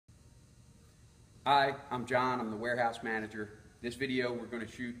Hi, I'm John. I'm the warehouse manager. This video we're going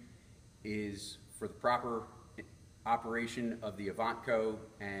to shoot is for the proper operation of the Avantco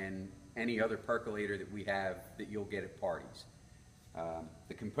and any other percolator that we have that you'll get at parties.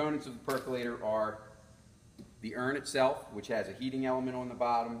 The components of the percolator are the urn itself, which has a heating element on the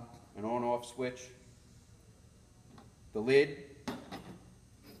bottom, an on-off switch, the lid,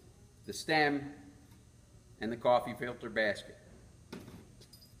 the stem, and the coffee filter basket.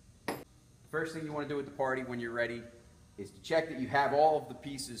 First thing you want to do at the party when you're ready is to check that you have all of the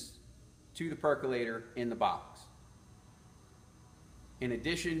pieces to the percolator in the box. In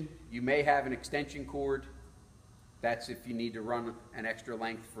addition, you may have an extension cord. That's if you need to run an extra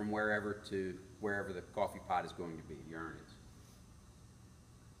length from wherever to wherever the coffee pot is going to be, the urn is.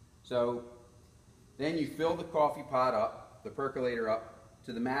 So then you fill the coffee pot up, the percolator up,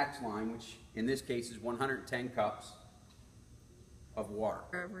 to the max line, which in this case is 110 cups of water.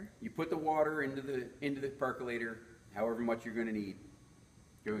 You put the water into the percolator, however much you're going to need,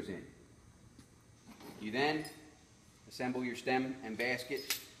 goes in. You then assemble your stem and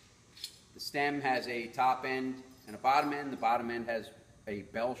basket. The stem has a top end and a bottom end. The bottom end has a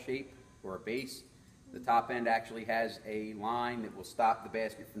bell shape or a base. The top end actually has a line that will stop the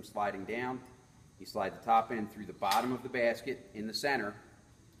basket from sliding down. You slide the top end through the bottom of the basket in the center.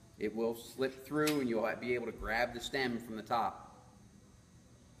 It will slip through and you'll be able to grab the stem from the top.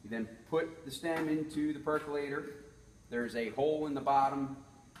 You then put the stem into the percolator. There's a hole in the bottom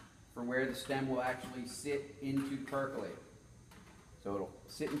from where the stem will actually sit into the percolator. So it'll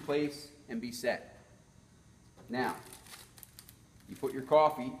sit in place and be set. Now, you put your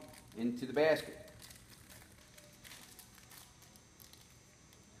coffee into the basket.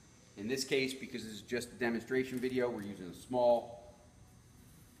 In this case, because this is just a demonstration video, we're using a small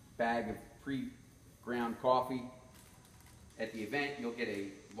bag of pre-ground coffee. At the event, you'll get a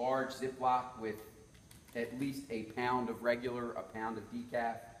large Ziploc with at least a pound of regular, a pound of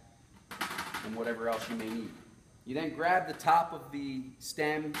decaf, and whatever else you may need. You then grab the top of the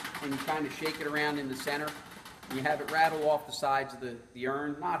stem and you kind of shake it around in the center. And you have it rattle off the sides of the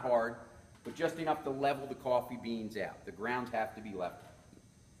urn, not hard, but just enough to level the coffee beans out. The grounds have to be level.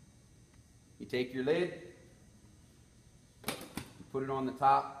 You take your lid, you put it on the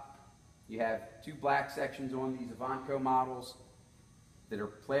top. You have two black sections on these Avantco models that are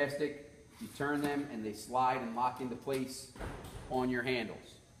plastic. You turn them and they slide and lock into place on your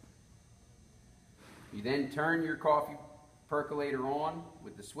handles. You then turn your coffee percolator on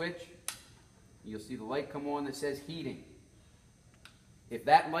with the switch. You'll see the light come on that says heating. If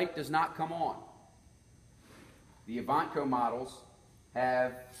that light does not come on, the Avantco models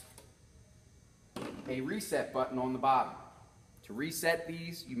have a reset button on the bottom. To reset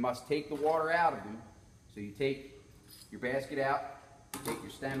these, you must take the water out of them. So you take your basket out, you take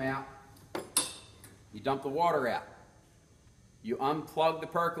your stem out, you dump the water out. You unplug the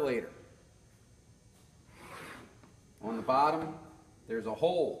percolator. On the bottom, there's a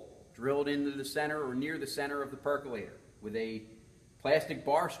hole drilled into the center or near the center of the percolator with a plastic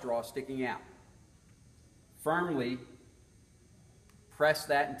bar straw sticking out. Firmly press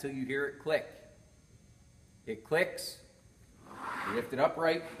that until you hear it click. It clicks. You lift it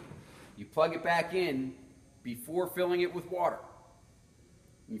upright, you plug it back in before filling it with water.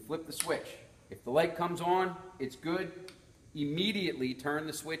 You flip the switch. If the light comes on, it's good. Immediately turn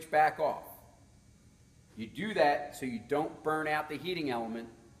the switch back off. You do that so you don't burn out the heating element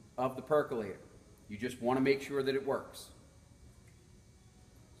of the percolator. You just want to make sure that it works.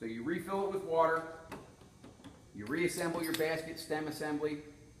 So you refill it with water, you reassemble your basket stem assembly,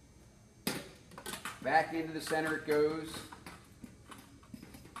 back into the center it goes,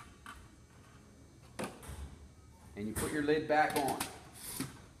 and you put your lid back on.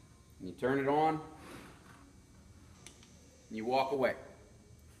 And you turn it on, and you walk away.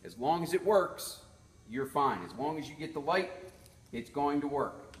 As long as it works, you're fine. As long as you get the light, it's going to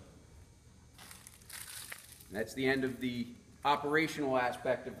work. And that's the end of the operational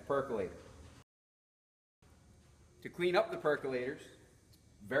aspect of the percolator. To clean up the percolators,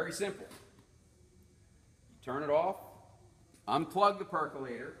 very simple. You turn it off, unplug the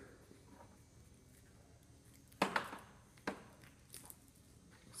percolator,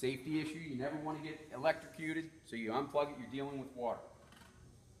 safety issue, you never want to get electrocuted, so you unplug it, you're dealing with water.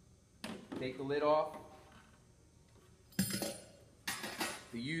 Take the lid off.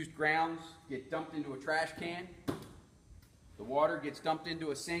 The used grounds get dumped into a trash can. The water gets dumped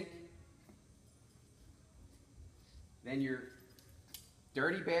into a sink. Then your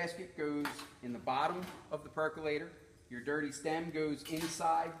dirty basket goes in the bottom of the percolator. Your dirty stem goes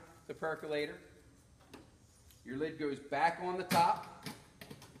inside the percolator. Your lid goes back on the top.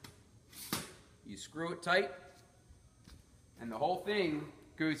 You screw it tight, and the whole thing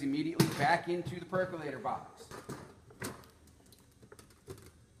goes immediately back into the percolator box.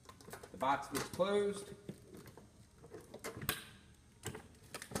 The box gets closed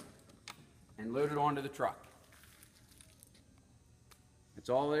and loaded onto the truck. That's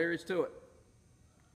all there is to it.